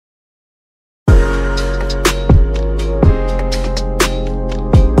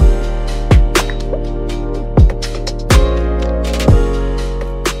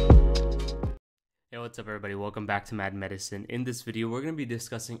What's up, everybody? Welcome back to Mad Medicine. In this video, we're going to be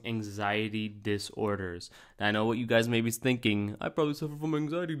discussing anxiety disorders. Now, I know what you guys may be thinking. I probably suffer from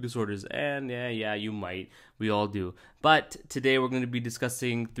anxiety disorders. And yeah, you might. We all do. But today, we're going to be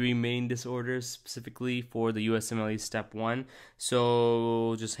discussing three main disorders, specifically for the USMLE Step 1.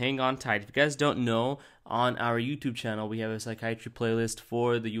 So just hang on tight. If you guys don't know, on our YouTube channel, we have a psychiatry playlist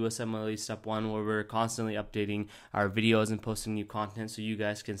for the USMLE Step 1 where we're constantly updating our videos and posting new content so you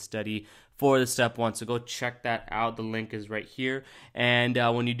guys can study for the Step 1. So go check that out. The link is right here. And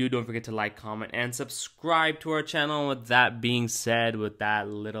when you do, don't forget to like, comment, and subscribe to our channel. With that being said, with that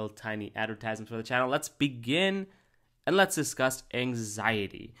little tiny advertisement for the channel, let's begin and let's discuss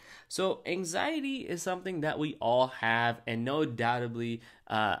anxiety. So anxiety is something that we all have, and no doubtably,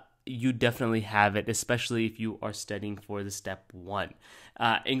 you definitely have it, especially if you are studying for the Step 1.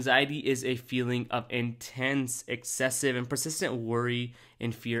 Anxiety is a feeling of intense, excessive, and persistent worry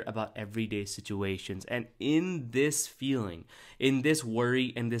and fear about everyday situations. And in this feeling, in this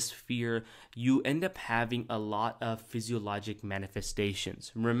worry and this fear, you end up having a lot of physiologic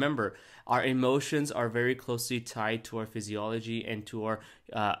manifestations. Remember, our emotions are very closely tied to our physiology and to our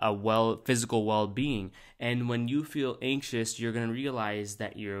physical well-being. And when you feel anxious, you're going to realize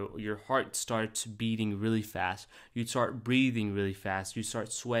that your heart starts beating really fast. You start breathing really fast. You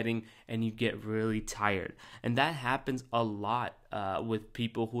start sweating and you get really tired. And that happens a lot with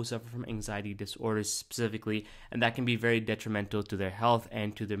people who suffer from anxiety disorders specifically, and that can be very detrimental to their health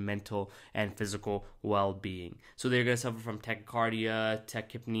and to their mental and physical well-being. So they're going to suffer from tachycardia,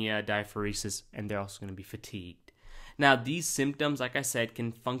 tachypnea, diaphoresis, and they're also going to be fatigued. Now, these symptoms, like I said,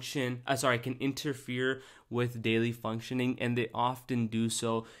 can interfere with daily functioning, and they often do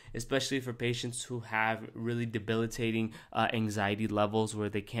so, especially for patients who have really debilitating anxiety levels where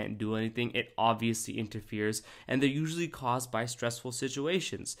they can't do anything. It obviously interferes, and they're usually caused by stressful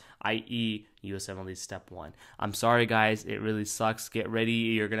situations, i.e. USMLE Step 1. I'm sorry, guys, it really sucks. Get ready.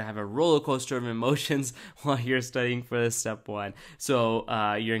 You're going to have a roller coaster of emotions while you're studying for the Step 1. So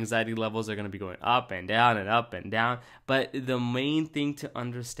your anxiety levels are going to be going up and down and up and down. But the main thing to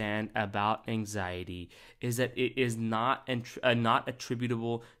understand about anxiety is that it is not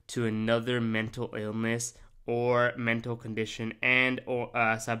attributable to another mental illness or mental condition or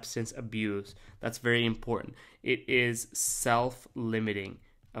substance abuse. That's very important. It is self-limiting.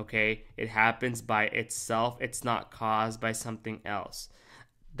 Okay, it happens by itself. It's not caused by something else.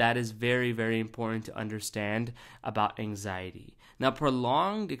 That is very, very important to understand about anxiety. Now,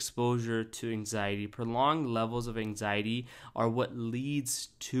 prolonged exposure to anxiety, prolonged levels of anxiety are what leads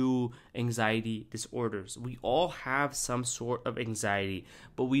to anxiety disorders. We all have some sort of anxiety,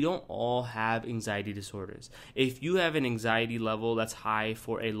 but we don't all have anxiety disorders. If you have an anxiety level that's high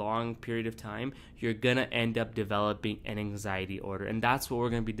for a long period of time, you're going to end up developing an anxiety disorder. And that's what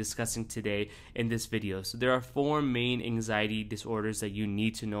we're going to be discussing today in this video. So there are four main anxiety disorders that you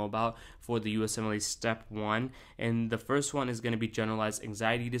need to know about for the USMLE Step 1. And the first one is going to be generalized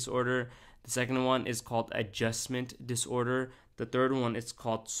anxiety disorder. The second one is called adjustment disorder. The third one is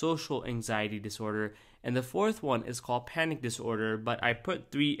called social anxiety disorder. And the fourth one is called panic disorder, but I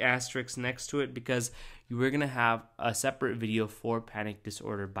put 3 asterisks next to it because we're going to have a separate video for panic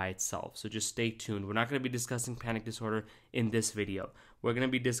disorder by itself. So just stay tuned. We're not going to be discussing panic disorder in this video. We're going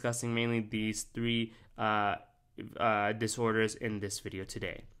to be discussing mainly these 3 disorders in this video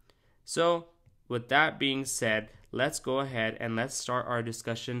today. So with that being said, let's go ahead and let's start our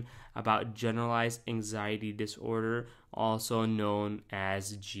discussion about generalized anxiety disorder, also known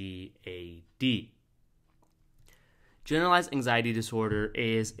as GAD. Generalized anxiety disorder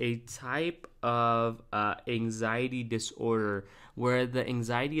is a type of anxiety disorder where the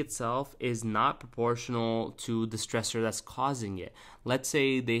anxiety itself is not proportional to the stressor that's causing it. Let's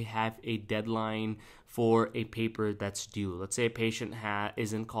say they have a deadline for a paper that's due. Let's say a patient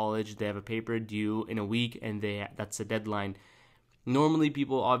is in college, they have a paper due in a week, and that's a deadline. Normally,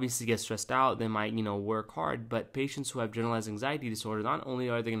 people obviously get stressed out. They might, work hard. But patients who have generalized anxiety disorder, not only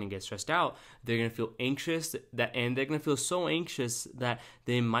are they going to get stressed out, they're going to feel anxious, and they're going to feel so anxious that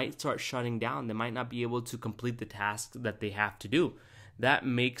they might start shutting down. They might not be able to complete the task that they have to do. That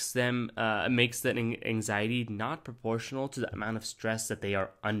makes that anxiety not proportional to the amount of stress that they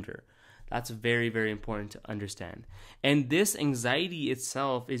are under. That's very, very important to understand. And this anxiety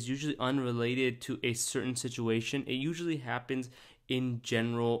itself is usually unrelated to a certain situation. It usually happens in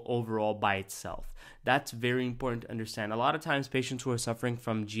general, overall, by itself. That's very important to understand. A lot of times patients who are suffering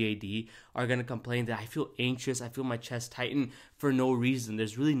from GAD are going to complain that I feel anxious, I feel my chest tighten for no reason.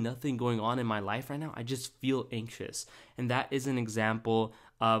 There's really nothing going on in my life right now. I just feel anxious. And that is an example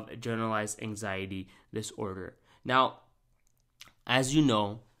of generalized anxiety disorder. Now, as you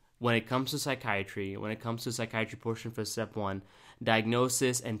know, when it comes to psychiatry, portion for step 1,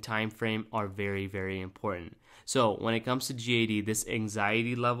 diagnosis and time frame are very, very important. So when it comes to GAD, this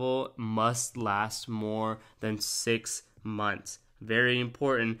anxiety level must last more than 6 months. Very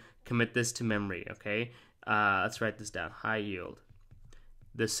important. Commit this to memory, okay? Let's write this down. High yield.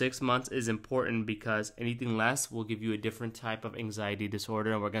 The 6 months is important because anything less will give you a different type of anxiety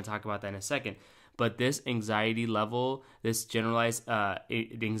disorder, and we're going to talk about that in a second. But this anxiety level, this generalized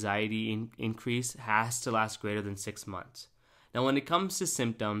anxiety increase has to last greater than 6 months. Now, when it comes to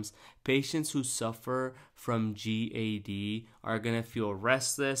symptoms, patients who suffer from GAD are going to feel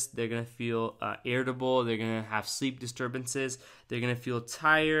restless, they're going to feel irritable, they're going to have sleep disturbances, they're going to feel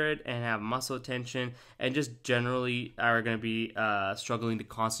tired and have muscle tension, and just generally are going to be struggling to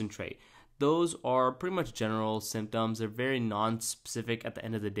concentrate. Those are pretty much general symptoms. They're very non-specific at the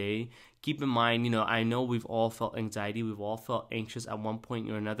end of the day. Keep in mind, I know we've all felt anxiety. We've all felt anxious at one point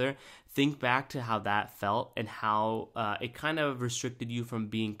or another. Think back to how that felt and how it kind of restricted you from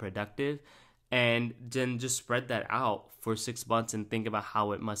being productive. And then just spread that out for 6 months and think about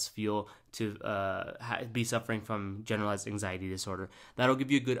how it must feel to be suffering from generalized anxiety disorder. That'll give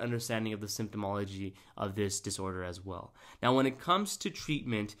you a good understanding of the symptomology of this disorder as well. Now, when it comes to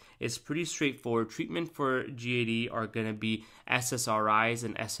treatment, it's pretty straightforward. Treatment for GAD are going to be SSRIs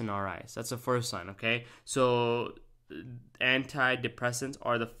and SNRIs. That's the first line, okay? So antidepressants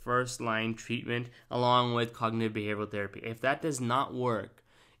are the first line treatment along with cognitive behavioral therapy. If that does not work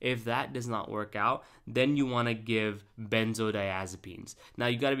out, then you want to give benzodiazepines. Now,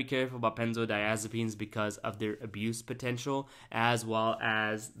 you got to be careful about benzodiazepines because of their abuse potential, as well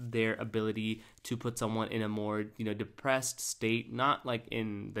as their ability to put someone in a more, depressed state. Not like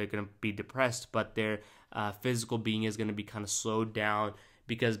they're going to be depressed, but their physical being is going to be kind of slowed down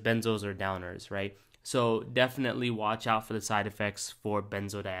because benzos are downers, right? So definitely watch out for the side effects for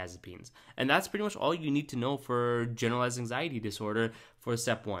benzodiazepines. And that's pretty much all you need to know for generalized anxiety disorder for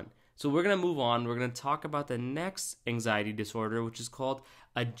step 1. So we're going to move on. We're going to talk about the next anxiety disorder, which is called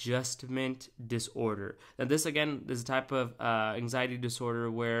adjustment disorder. Now this, again, is a type of anxiety disorder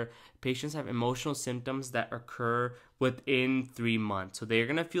where patients have emotional symptoms that occur within 3 months. So they're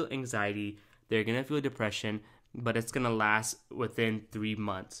going to feel anxiety, they're going to feel depression, but it's going to last within 3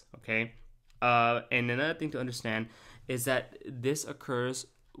 months, okay? And another thing to understand is that this occurs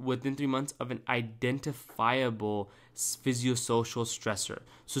within 3 months of an identifiable physiosocial stressor.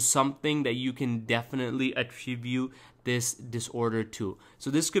 So something that you can definitely attribute this disorder to. So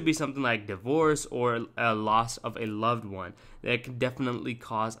this could be something like divorce or a loss of a loved one that can definitely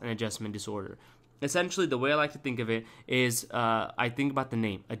cause an adjustment disorder. Essentially, the way I like to think of it is I think about the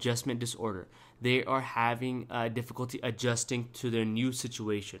name, adjustment disorder. They are having difficulty adjusting to their new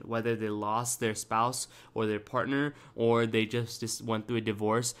situation, whether they lost their spouse or their partner, or they just went through a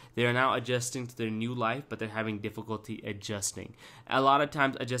divorce. They are now adjusting to their new life, but they're having difficulty adjusting. A lot of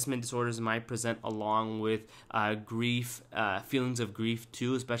times, adjustment disorders might present along with grief, feelings of grief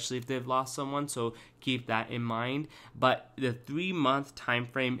too, especially if they've lost someone. So keep that in mind. But the 3-month time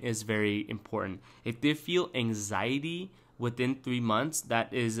frame is very important. If they feel anxiety within 3 months,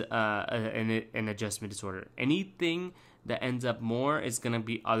 that is an adjustment disorder. Anything that ends up more is going to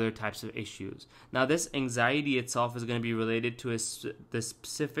be other types of issues. Now, this anxiety itself is going to be related to the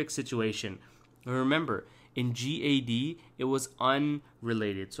specific situation. Remember, in GAD, it was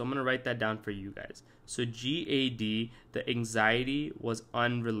unrelated. So I'm going to write that down for you guys. So GAD, the anxiety was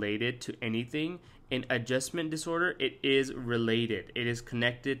unrelated to anything. In adjustment disorder, it is related. It is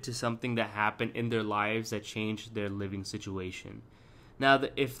connected to something that happened in their lives that changed their living situation. Now,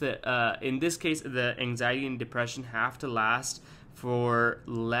 in this case, the anxiety and depression have to last for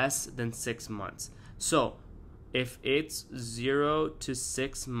less than 6 months. So, if it's 0 to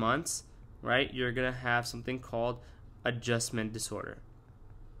 6 months, right, you're gonna have something called adjustment disorder.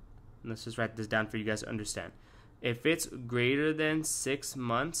 Let's just write this down for you guys to understand. If it's greater than 6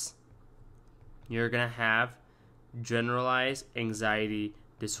 months, you're going to have generalized anxiety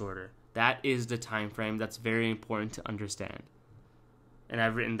disorder. That is the time frame. That's very important to understand. And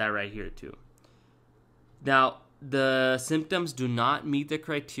I've written that right here too. Now, the symptoms do not meet the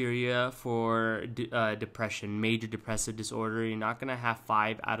criteria for depression, major depressive disorder. You're not going to have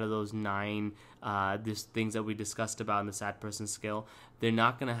 5 out of those 9 things that we discussed about in the sad person scale. They're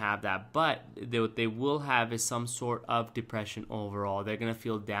not going to have that, but what they will have is some sort of depression overall. They're going to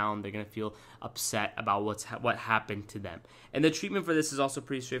feel down. They're going to feel upset about what happened to them. And the treatment for this is also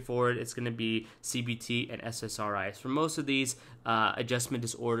pretty straightforward. It's going to be CBT and SSRIs. For most of these adjustment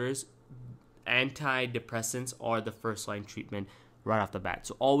disorders, antidepressants are the first line treatment right off the bat.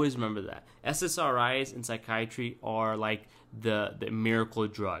 So always remember that. SSRIs in psychiatry are like the miracle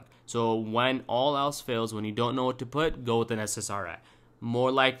drug. So when all else fails, when you don't know what to put, go with an SSRI.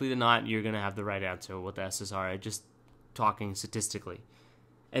 More likely than not, you're going to have the right answer with the SSRI, just talking statistically.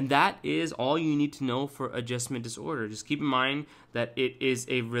 And that is all you need to know for adjustment disorder. Just keep in mind that it is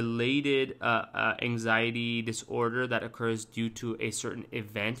a related anxiety disorder that occurs due to a certain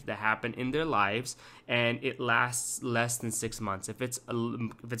event that happened in their lives, and it lasts less than 6 months. If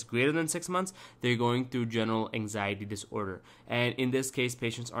it's greater than 6 months, they're going through general anxiety disorder. And in this case,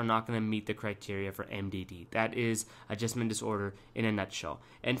 patients are not going to meet the criteria for MDD. That is adjustment disorder in a nutshell.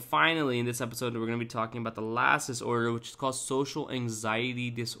 And finally, in this episode, we're going to be talking about the last disorder, which is called social anxiety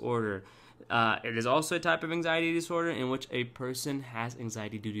disorder. It is also a type of anxiety disorder in which a person has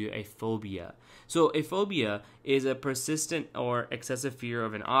anxiety due to a phobia. So a phobia is a persistent or excessive fear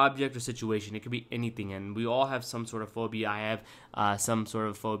of an object or situation. It could be anything, and we all have some sort of phobia. I have some sort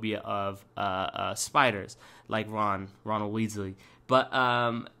of phobia of spiders, like Ronald Weasley. But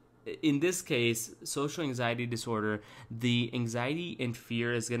in this case, social anxiety disorder, the anxiety and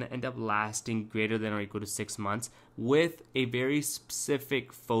fear is going to end up lasting greater than or equal to 6 months with a very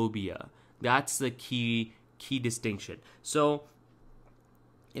specific phobia. That's the key distinction. So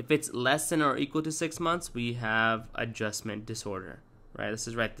if it's less than or equal to 6 months, we have adjustment disorder, right? Let's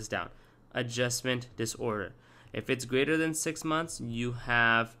just write this down. Adjustment disorder. If it's greater than 6 months, you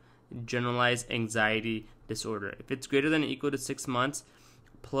have generalized anxiety disorder. If it's greater than or equal to 6 months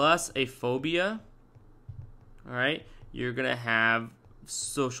plus a phobia, all right, you're going to have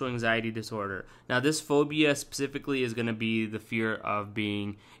social anxiety disorder. Now, this phobia specifically is going to be the fear of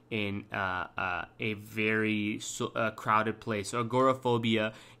being in a very crowded place. So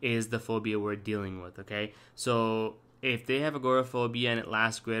agoraphobia is the phobia we're dealing with, okay? So if they have agoraphobia and it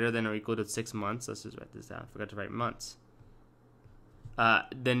lasts greater than or equal to 6 months, let's just write this down. I forgot to write months.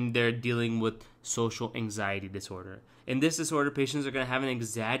 Then they're dealing with social anxiety disorder. In this disorder, patients are going to have an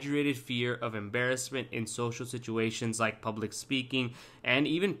exaggerated fear of embarrassment in social situations like public speaking and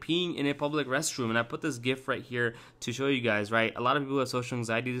even peeing in a public restroom. And I put this GIF right here to show you guys, right? A lot of people with social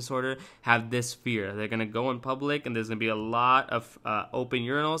anxiety disorder have this fear. They're going to go in public and there's going to be a lot of open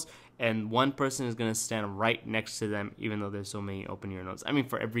urinals, and one person is going to stand right next to them, even though there's so many open urinals. I mean,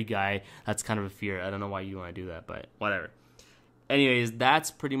 for every guy, that's kind of a fear. I don't know why you want to do that, but whatever. Anyways,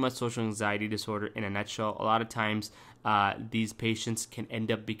 that's pretty much social anxiety disorder in a nutshell. A lot of times, these patients can end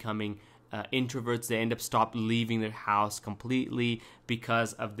up becoming introverts. They end up stop leaving their house completely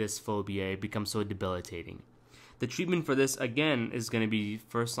because of this phobia. It becomes so debilitating. The treatment for this, again, is going to be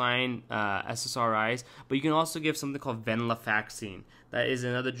first-line SSRIs, but you can also give something called venlafaxine. That is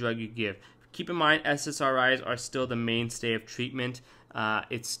another drug you give. Keep in mind, SSRIs are still the mainstay of treatment.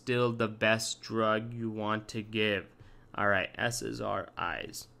 It's still the best drug you want to give. All right,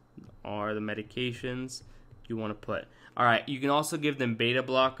 SSRIs are the medications you want to put. All right, you can also give them beta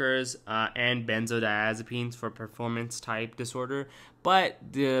blockers and benzodiazepines for performance type disorder. But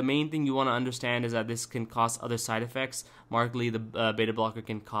the main thing you want to understand is that this can cause other side effects. Markedly, the beta blocker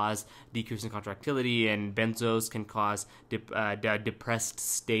can cause decrease in contractility, and benzos can cause depressed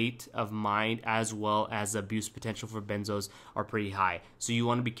state of mind, as well as abuse potential for benzos are pretty high. So you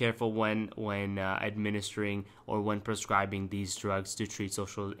want to be careful when administering or when prescribing these drugs to treat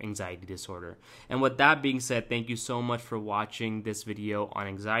social anxiety disorder. And with that being said, thank you so much for watching this video on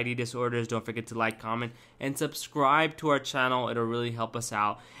anxiety disorders. Don't forget to like, comment, and subscribe to our channel. It'll really help us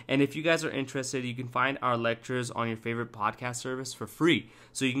out. And if you guys are interested, you can find our lectures on your favorite podcast service for free.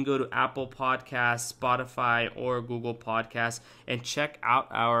 So you can go to Apple Podcasts, Spotify, or Google Podcasts and check out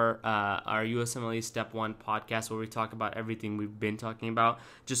our USMLE Step 1 podcast, where we talk about everything we've been talking about.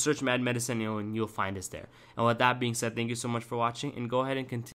 Just search Mad Medicine and you'll find us there. And with that being said, thank you so much for watching, and go ahead and continue.